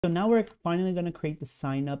So now we're finally going to create the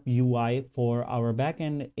sign up UI for our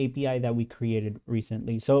backend API that we created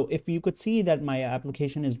recently. So if you could see that my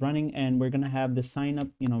application is running and we're going to have the sign up,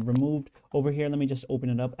 removed over here. Let me just open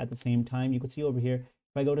it up at the same time. You could see over here,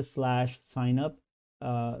 if I go to /sign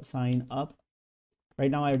up, right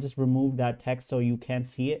now I just removed that text so you can't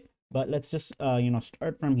see it, but let's just,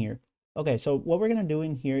 start from here. Okay, so what we're going to do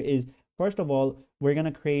in here is, first of all, we're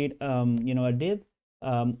going to create, a div,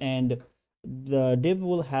 and the div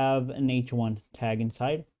will have an h1 tag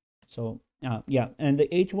inside. So yeah, and the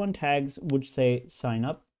h1 tags would say sign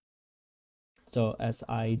up. So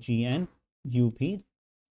SIGNUP.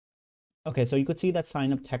 Okay, so you could see that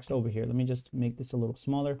sign up text over here. Let me just make this a little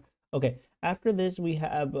smaller. Okay, after this we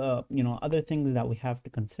have other things that we have to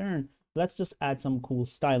concern. Let's just add some cool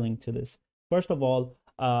styling to this. First of all,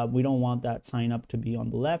 we don't want that sign up to be on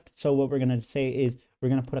the left. So what we're going to say is we're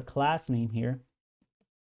going to put a class name here,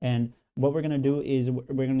 and what we're going to do is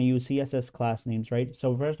we're going to use CSS class names, right?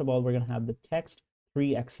 So first of all, we're going to have the text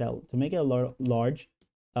 3XL to make it large.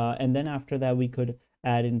 And then after that, we could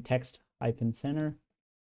add in text -center.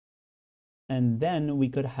 And then we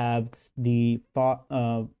could have the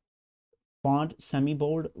font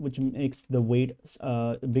semi-bold, which makes the weight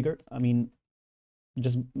bigger. I mean,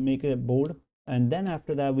 just make it bold. And then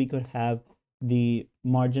after that, we could have the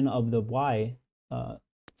margin of the Y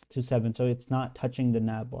to 7, so it's not touching the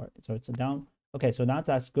nav bar, so it's a down. Okay, so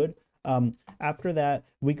that's good. After that,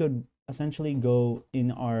 we could essentially go in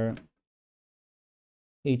our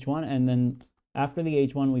h1, and then after the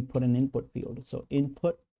h1 we put an input field. So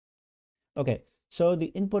input. Okay, so the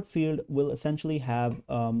input field will essentially have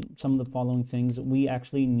some of the following things. We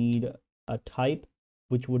actually need a type,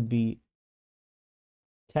 which would be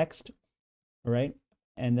text, right?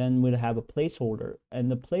 And then we'll have a placeholder, and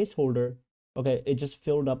the placeholder, okay, it just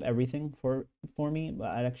filled up everything for me, but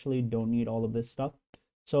I actually don't need all of this stuff.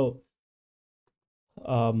 So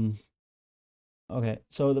okay,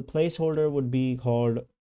 so the placeholder would be called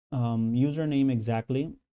username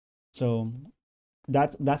exactly. So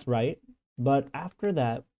that's right. But after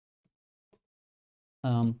that,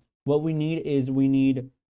 what we need is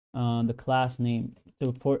the class name,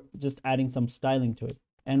 so for just adding some styling to it.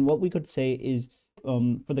 And what we could say is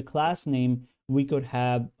for the class name, we could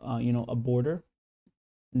have a border,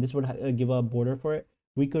 and this would give a border for it.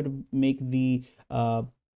 We could make the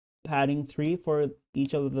padding 3 for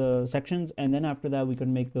each of the sections, and then after that we could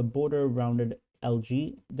make the border rounded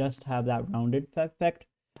LG, just have that rounded effect.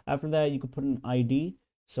 After that, you could put an ID,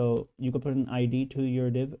 so you could put an ID to your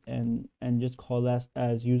div and just call that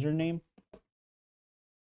as username.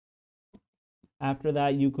 After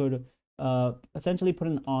that, you could essentially put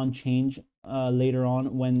an on change later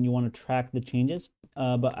on when you want to track the changes,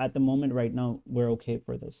 but at the moment right now we're okay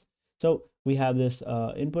for this. So we have this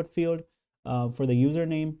input field for the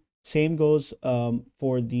username. Same goes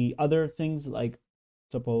for the other things, like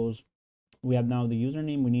suppose we have now the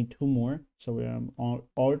username, we need 2 more, so we're on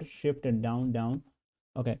Alt Shift and down.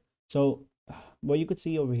 Okay, so what you could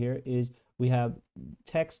see over here is we have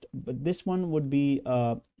text, but this one would be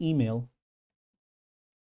email,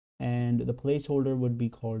 and the placeholder would be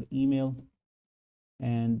called email,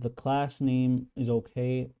 and the class name is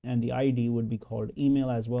okay, and the ID would be called email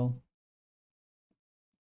as well.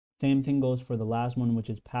 Same thing goes for the last one, which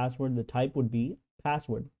is password. The type would be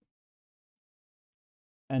password,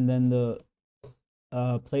 and then the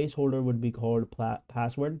placeholder would be called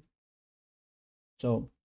password, so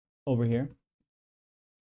over here.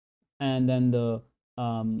 And then the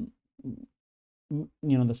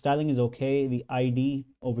the styling is okay. The ID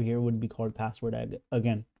over here would be called password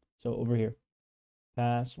again, so over here,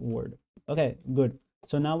 password. Okay, good.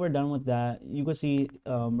 So now we're done with that. You can see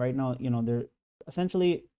right now, they're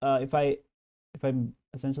essentially if I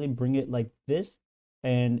essentially bring it like this,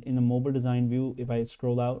 and in the mobile design view, if I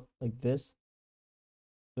scroll out like this,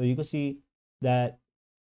 so you can see that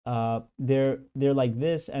they're like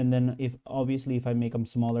this, and then if I make them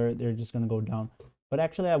smaller, they're just going to go down. But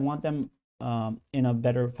actually I want them in a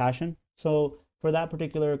better fashion. So for that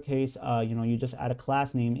particular case, you just add a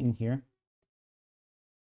class name in here.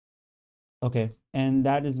 Okay, and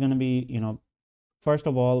that is going to be, first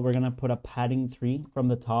of all, we're going to put a padding 3 from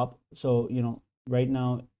the top. So right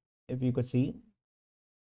now, if you could see,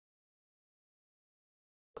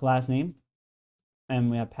 class name, and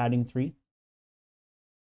we have padding 3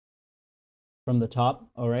 from the top.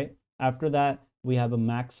 All right, after that we have a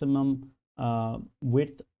maximum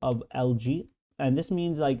width of LG, and this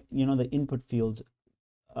means, like, the input fields,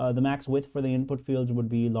 the max width for the input fields would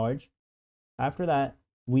be large. After that,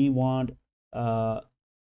 we want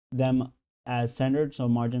them as centered, so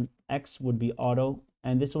margin X would be auto,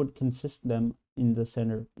 and this would consist them in the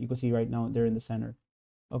center. You can see right now they're in the center.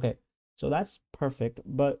 Okay, so that's perfect.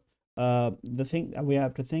 But the thing that we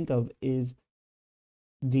have to think of is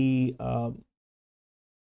the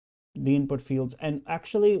input fields. And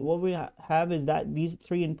actually what we have is that these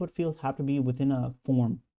three input fields have to be within a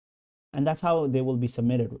form, and that's how they will be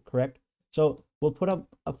submitted, correct? So we'll put up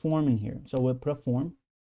a form in here. So we'll put a form,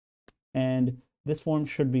 and this form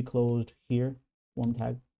should be closed here, form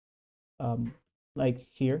tag, like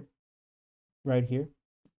here, right here.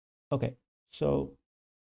 Okay, so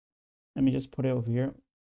let me just put it over here.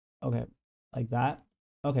 Okay, like that.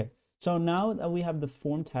 Okay, so now that we have the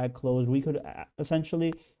form tag closed, we could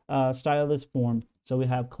essentially style this form. So we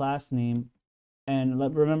have class name, and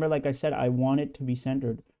remember, like I said, I want it to be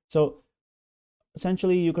centered. So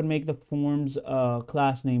essentially you could make the forms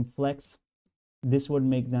class name flex. This would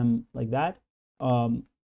make them like that,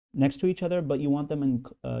 next to each other, but you want them in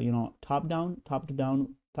top to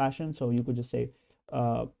down fashion. So you could just say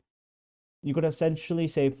you could essentially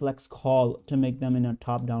say flex call to make them in a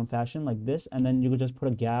top down fashion like this, and then you could just put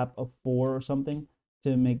a gap of 4 or something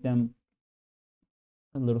to make them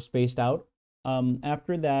a little spaced out.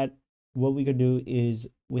 After that, what we could do is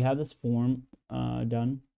we have this form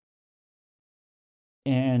done,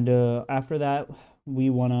 and after that we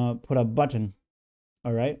want to put a button.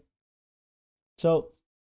 All right, so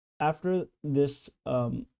after this,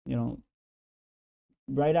 right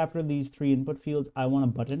after these 3 input fields, I want a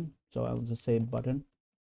button, so I'll just say button.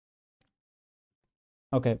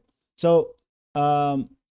 Okay, so button,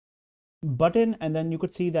 and then you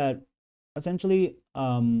could see that essentially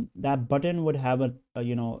that button would have a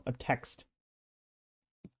text,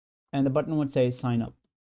 and the button would say sign up.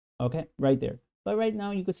 Okay, right there. But right now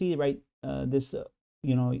you could see this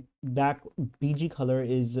back BG color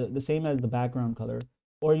is the same as the background color,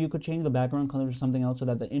 or you could change the background color to something else so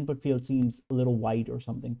that the input field seems a little white or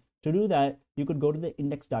something. To do that, you could go to the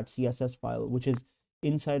index.css file, which is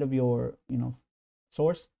inside of your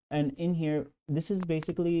source, and in here this is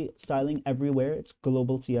basically styling everywhere. It's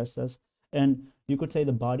global CSS, and you could say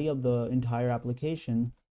the body of the entire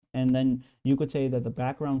application, and then you could say that the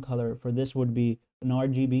background color for this would be an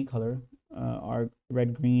RGB color,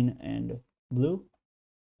 red, green, and blue,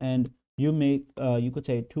 and you make you could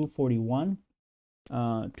say 241,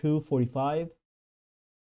 245,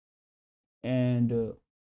 and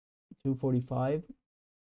 245,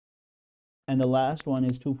 and the last one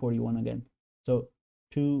is 241 again. So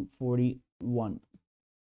 241,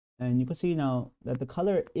 and you can see now that the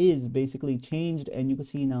color is basically changed, and you can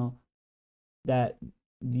see now that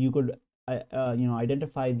you could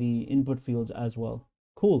identify the input fields as well.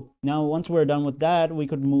 Cool. Now once we're done with that, we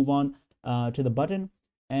could move on to the button,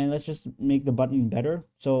 and let's just make the button better.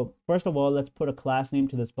 So first of all, let's put a class name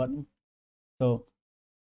to this button. So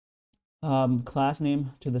class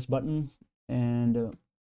name to this button, and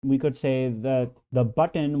we could say that the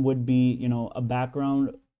button would be a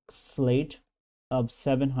background slate of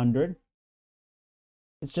 700.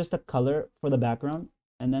 It's just a color for the background,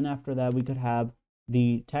 and then after that we could have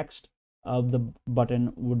the text of the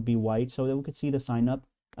button would be white so that we could see the sign up.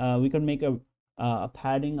 We could make a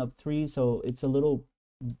padding of 3 so it's a little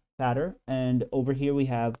fatter, and over here we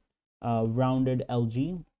have rounded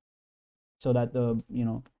LG so that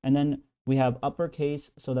and then we have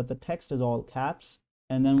uppercase so that the text is all caps,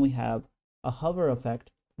 and then we have a hover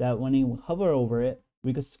effect that when you hover over it,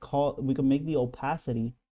 we could make the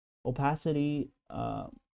opacity we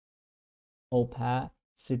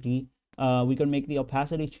could make the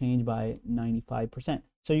opacity change by 95%.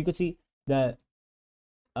 So you could see that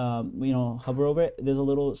hover over it, there's a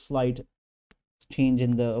little slight change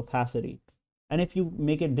in the opacity, and if you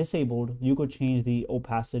make it disabled, you could change the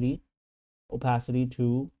opacity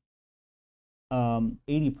to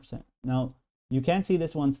 80%. Now you can't see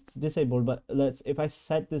this once it's disabled, but if I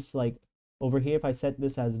set this like over here, if I set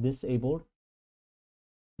this as disabled,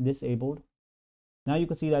 now you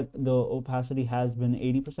can see that the opacity has been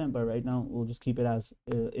 80%, but right now we'll just keep it as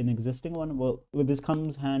an existing one. Well, this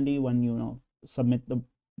comes handy when you submit the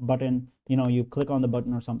button, you click on the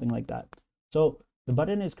button or something like that. So the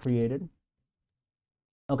button is created.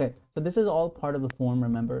 Okay, so this is all part of the form.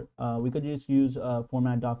 Remember, we could just use a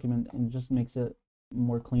format document, and it just makes it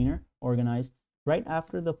more cleaner, organized. Right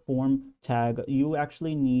after the form tag, you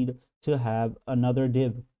actually need to have another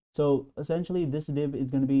div. So essentially this div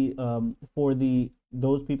is going to be for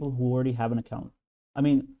those people who already have an account. I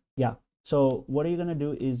mean, yeah. So what are you going to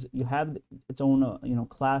do is you have its own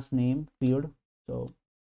class name field. So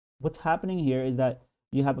what's happening here is that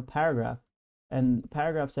you have a paragraph, and the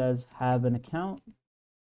paragraph says have an account.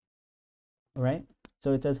 All right,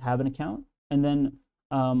 so it says have an account, and then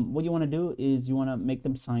what you want to do is you want to make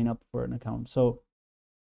them sign up for an account. So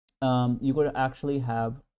you could actually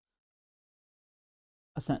have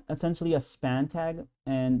essentially a span tag,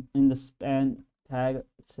 and in the span tag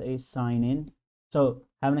say sign in. So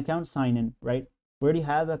have an account, sign in, right? We already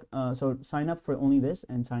have a so sign up for only this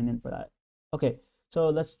and sign in for that. Okay, so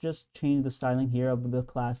let's just change the styling here of the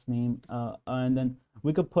class name, and then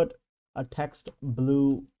we could put a text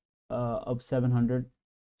blue of 700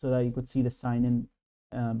 so that you could see the sign in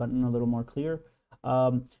button a little more clear.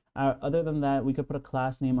 Other than that, we could put a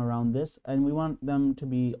class name around this, and we want them to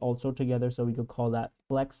be also together, so we could call that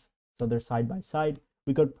flex, so they're side by side.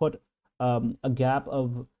 We could put a gap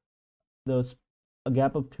of 2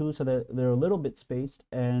 so that they're a little bit spaced,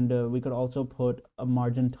 and we could also put a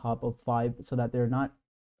margin top of 5 so that they're not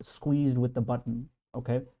squeezed with the button.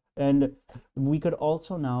 Okay, and we could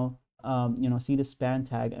also now see the span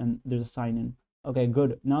tag, and there's a sign in. Okay,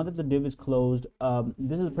 good. Now that the div is closed,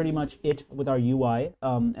 this is pretty much it with our UI,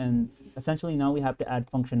 and essentially now we have to add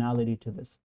functionality to this.